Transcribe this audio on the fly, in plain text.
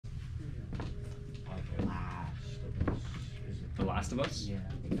Last of Us? Yeah,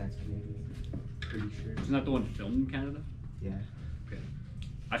 I think that's Canadian. Pretty sure. Isn't that the one filmed in Canada? Yeah. Okay.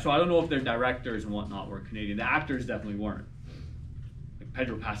 So I don't know if their directors and whatnot were Canadian. The actors definitely weren't. Like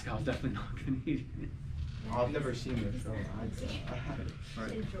Pedro Pascal's definitely not Canadian. I've never seen the show.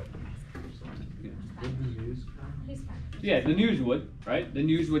 Right. Yeah. Yeah, the news would, right? The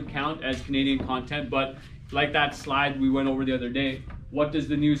news would count as Canadian content, but like that slide we went over the other day, what does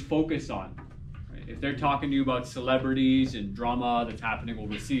the news focus on? Right? If they're talking to you about celebrities and drama that's happening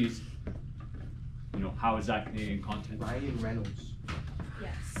overseas, you know, how is that Canadian content? Ryan Reynolds.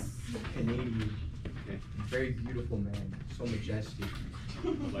 Yes. Canadian. Okay. Very beautiful man. So majestic.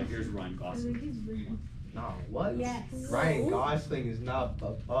 Like here's Ryan Gosling. Nah, what? Yes. Ryan Gosling is not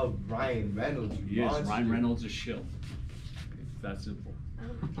above Ryan Reynolds. He You is. monster. Ryan Reynolds is shill. Okay, that's simple.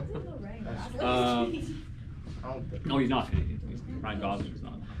 I don't think. No, he's not Canadian. Ryan Gosling's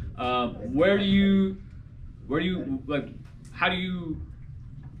not. Where do you like? How do you?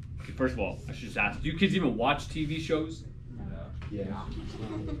 Okay, first of all, I should just ask: do you kids even watch TV shows? Yeah.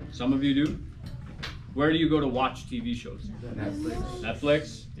 Some of you do. Where do you go to watch TV shows? Netflix.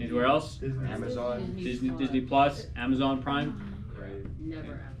 Netflix. Anywhere else? Amazon. Disney Plus, Amazon Prime.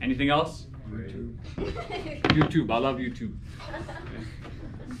 Never. Anything else? YouTube. YouTube. I love YouTube.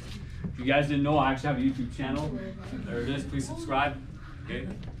 If you guys didn't know, I actually have a YouTube channel. There it is. Please subscribe. Okay.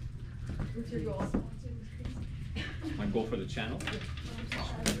 What's your goal? My goal for the channel.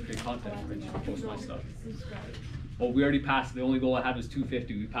 Create content. Post my stuff. Oh, we already passed. The only goal I had was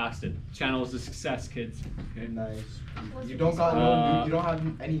 250. We passed it. Channel is a success, kids. Okay. Nice. You don't got no new, you don't have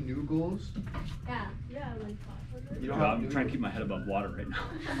any new goals? Yeah, like 500. You don't Well, have I'm new trying to goals? keep my head above water right now.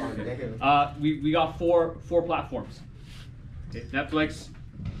 Oh, damn. We got four platforms. Okay. Netflix,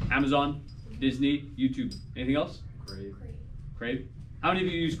 Amazon, Disney, YouTube. Anything else? Great. Crave. How many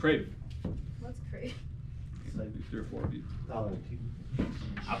of you use Crave? What's great? Okay, 3 or 4 of you. $1.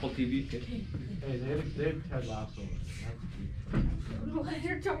 Apple TV. Okay. Hey, they have Ted Lasso. What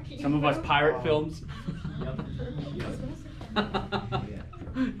you're talking Some of us about? pirate films. Yeah.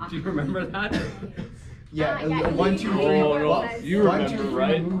 Do you remember that? Yeah, yeah, 1, 2, 3. Oh, no. What? You 1, remember, 2, 3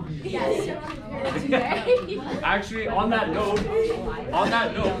 right? movies. Yes. Actually, on that note,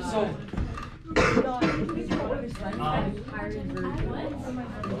 so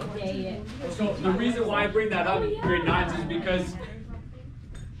so the reason why I bring that up, grade 9s, is because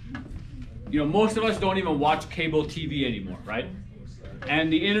you know most of us don't even watch cable TV anymore, right?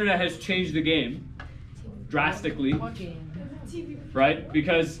 And the internet has changed the game drastically, right?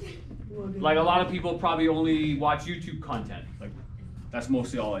 Because like a lot of people probably only watch YouTube content. Like that's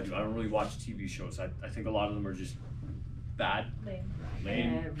mostly all I do. I don't really watch TV shows. I think a lot of them are just bad,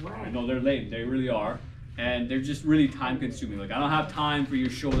 lame. I know they're lame. They really are. And they're just really time consuming. Like I don't have time for your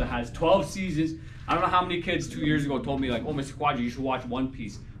show that has 12 seasons. I don't know how many kids 2 years ago told me like, oh, Mr. Quadri, you should watch One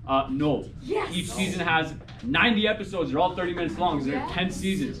Piece. No. Yes. Each season has 90 episodes. They're all 30 minutes long. There are 10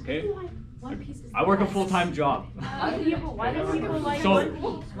 seasons, okay? I work a full-time job. Why do people like So-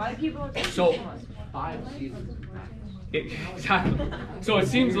 One Piece? Why do people like So, 5 seasons. exactly. So it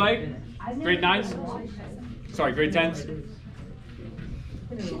seems like grade 9s, sorry, grade 10s.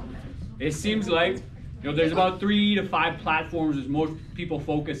 It seems like there's about 3 to 5 platforms that most people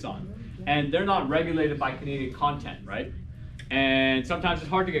focus on, and they're not regulated by Canadian content, right? And sometimes it's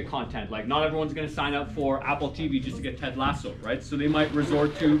hard to get content. Like not everyone's going to sign up for Apple TV just to get Ted Lasso, right? So they might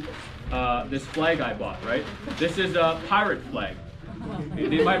resort to this flag I bought, right? This is a pirate flag.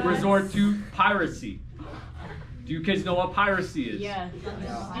 They might resort to piracy. Do you kids know what piracy is? Yeah,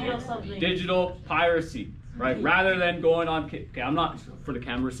 steal something. Digital piracy, right? Rather than going on, okay, I'm not, for the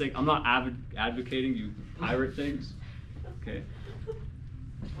camera's sake, I'm not advocating you pirate things, okay?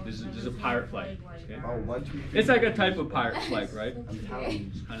 This is a pirate flag, okay? Oh, 1, 2, 3. It's like a type of pirate flag, right? I'm telling you.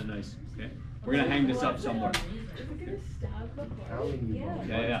 It's kind of nice, okay? We're gonna hang this up somewhere. Telling you.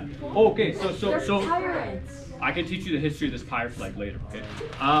 Yeah. Okay, so Pirates. I can teach you the history of this pirate flag later, okay?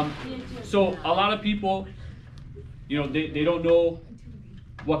 So a lot of people, they don't know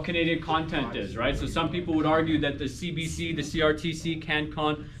what Canadian content is, right? So some people would argue that the CBC, the CRTC,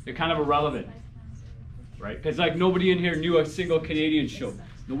 CanCon, they're kind of irrelevant, right? Because like nobody in here knew a single Canadian show.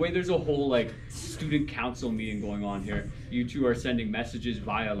 The way there's a whole like student council meeting going on here. You two are sending messages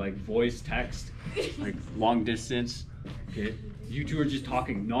via like voice, text, like long distance. Okay, you two are just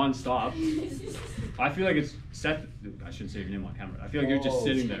talking nonstop. I feel like it's Seth. I shouldn't say your name on camera. I feel like you're just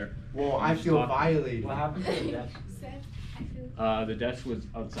sitting there. Well, I feel violated. What happened to the desk? The desk was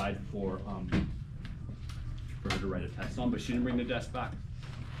outside for her to write a test on, but she didn't bring the desk back.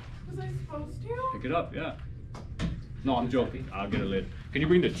 Was I supposed to? Pick it up, yeah. No, I'm joking. I'll get it later. Can you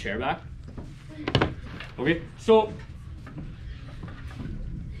bring the chair back? Okay, so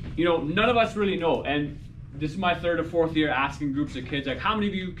you know, none of us really know. And this is my 3rd or 4th year asking groups of kids, like, how many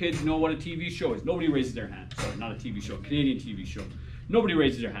of you kids know what a TV show is? Nobody raises their hand. Sorry, not a TV show, Canadian TV show. Nobody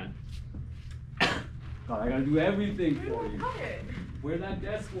raises their hand. God, I gotta do everything for you. Where that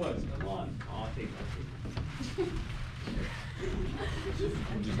desk was, come on. Oh, I'll take that.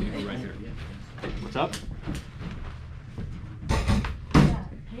 I'm just gonna go right here. What's up? Yeah,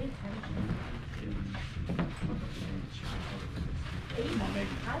 pay attention. Come on, Megan.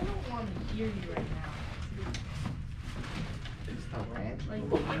 I don't want to hear you right now. Like,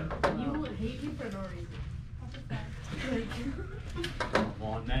 you would hate me for no reason. Come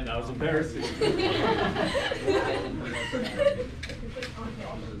on, man, that was embarrassing.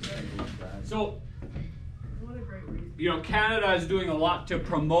 So, you know, Canada is doing a lot to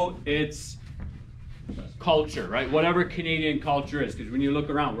promote its culture, right? Whatever Canadian culture is, because when you look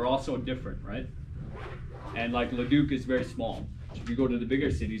around, we're all so different, right? And like Leduc is very small. If you go to the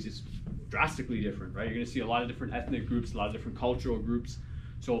bigger cities, it's drastically different, right? You're going to see a lot of different ethnic groups, a lot of different cultural groups.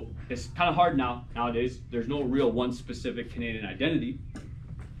 So it's kind of hard nowadays. There's no real one specific Canadian identity.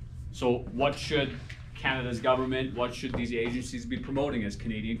 So what should Canada's government, what should these agencies be promoting as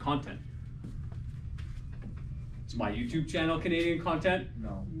Canadian content? Is my YouTube channel Canadian content?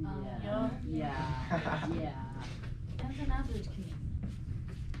 No. Yeah. Yeah. As an average Canadian.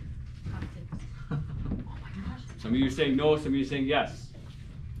 Some of you are saying no, some of you are saying yes.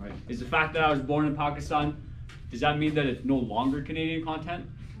 Right? Is the fact that I was born in Pakistan, does that mean that it's no longer Canadian content?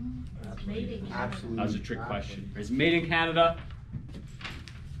 Absolutely. That was a trick question. It's made in Canada.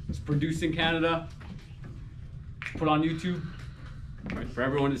 It's produced in Canada. It's put on YouTube, right, for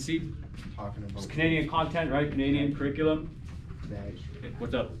everyone to see. Talking about It's Canadian content, right? Canadian curriculum. that. Okay,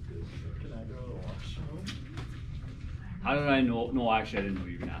 what's up? How did I know? No, actually, I didn't know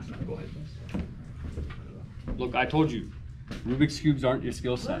you were gonna ask that. Go ahead. Look, I told you, Rubik's Cubes aren't your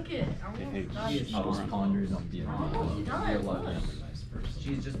skill set. Look it. Hey, Almost I was done. pondering on being Almost done. a lot of nice person.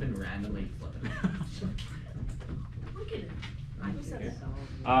 She's just been randomly flipping. Look at it. I just said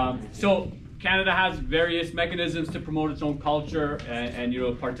So Canada has various mechanisms to promote its own culture, and you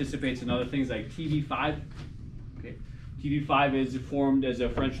know, participates in other things like TV5. Okay, TV5 is formed as a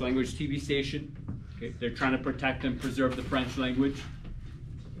French language TV station. Okay, they're trying to protect and preserve the French language.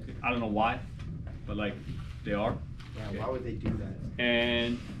 Okay, I don't know why, but like they are. Yeah, why would they do that?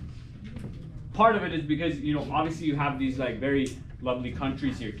 And part of it is because, you know, obviously you have these like very lovely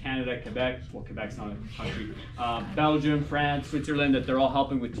countries here, Canada, Quebec, well, Quebec's not a country, Belgium, France, Switzerland, that they're all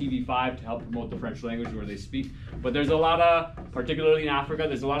helping with TV5 to help promote the French language where they speak. But there's a lot of, particularly in Africa,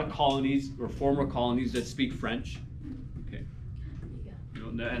 there's a lot of colonies or former colonies that speak French. Okay.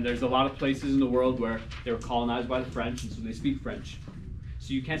 You know, and there's a lot of places in the world where they were colonized by the French, and so they speak French.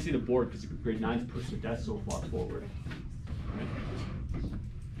 So you can't see the board because grade 9's pushed the desk so far forward.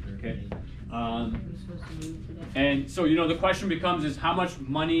 Okay. And so, you know, the question becomes is how much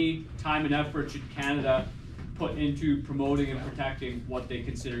money, time, and effort should Canada put into promoting and protecting what they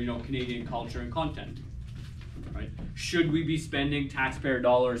consider, you know, Canadian culture and content, right? Should we be spending taxpayer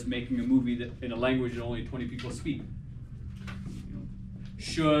dollars making a movie that in a language that only 20 people speak? You know,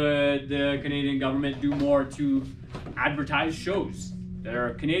 should the Canadian government do more to advertise shows that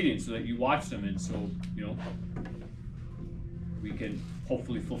are Canadian so that you watch them, and so, you know, we can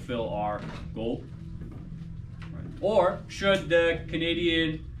hopefully fulfill our goal? Right. Or should the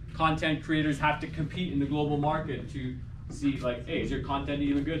Canadian content creators have to compete in the global market to see, like, hey, is your content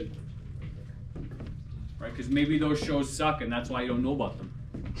even good? Right? Because maybe those shows suck and that's why you don't know about them.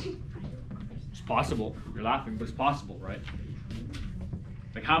 It's possible. You're laughing, but it's possible, right?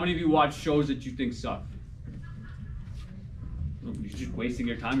 Like, how many of you watch shows that you think suck? You're just wasting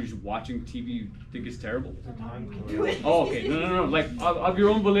your time. You're just watching TV you think is terrible. Oh, okay. No. Like of your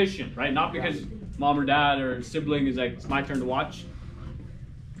own volition, right? Not because mom or dad or sibling is like, it's my turn to watch.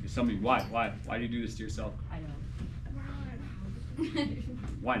 Somebody, why do you do this to yourself? I know.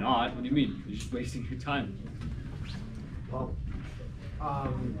 Why not? What do you mean? You're just wasting your time. Well, I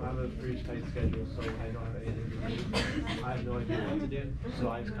have a pretty tight schedule, so I don't have anything to do. I have no idea what to do, so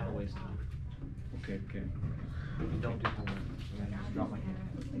I just kind of waste time. Okay. I don't do homework, and I just drop my hand.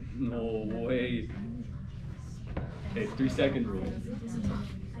 No way. Okay, 3 second rule.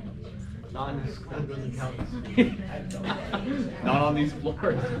 Not in this, that doesn't count. Not on these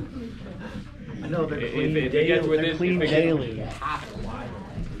floors. I know they're If clean it gets within, They're clean if it gets- daily.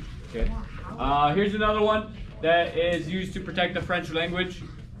 Okay. Here's another one that is used to protect the French language.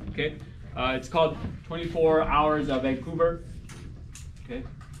 Okay. It's called 24 Hours of Vancouver. Okay.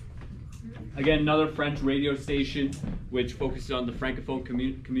 Again, another French radio station which focuses on the Francophone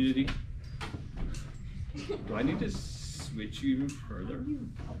community. Do I need to switch you even further.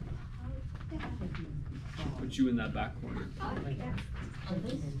 Put you in that back corner. Are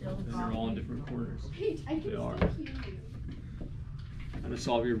they still? And they're all in different corners. Wait, I They are. can still hear you. I'm gonna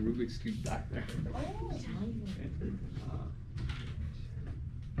solve your Rubik's Cube back there. Oh.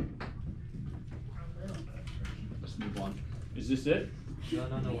 Let's move on. Is this it? No,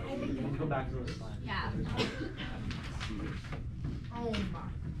 wait, you can go back to the slide. Yeah. Oh my.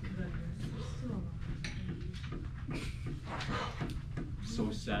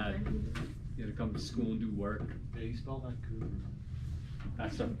 So sad. You gotta come to school and do work. Yeah, you spell Vancouver.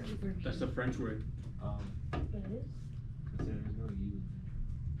 That's the French word. Cause there's no U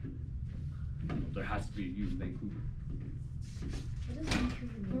in There has to be a U in Vancouver.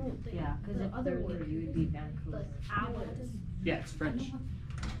 Yeah, cause The if other there's word a U, it'd be Vancouver. Hours. Yeah, it's French.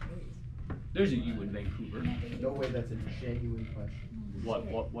 There's a U in Vancouver. No way, that's a genuine question.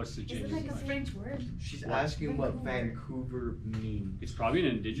 What's the Is change? it like a French word? She's asking what Vancouver means. It's probably an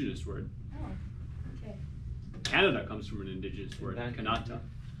indigenous word. Oh, okay. Canada comes from an indigenous word, Vancouver. Kanata.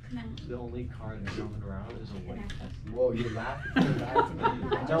 it. The only car that's going around is a white Tesla. Whoa, you're laughing. You're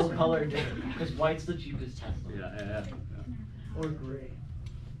laughing. No color different, cause white's the cheapest Tesla. Yeah. Or gray.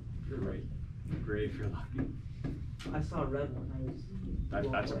 You're right. Gray if you're lucky. I saw a red one.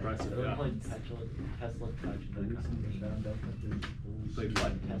 That's impressive, I was yeah. playing Tesla Touch, and then Played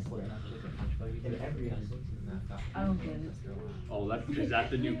what? Tesla Touch, like a punch buggy. In every Teslas, and that I don't get it. Oh, is that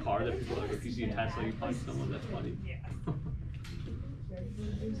the new car that people like? If you see a Tesla, you punch someone. That's funny.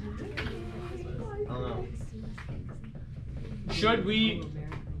 I don't know. Should we,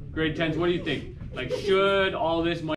 grade 10s? What do you think? Like, should all this money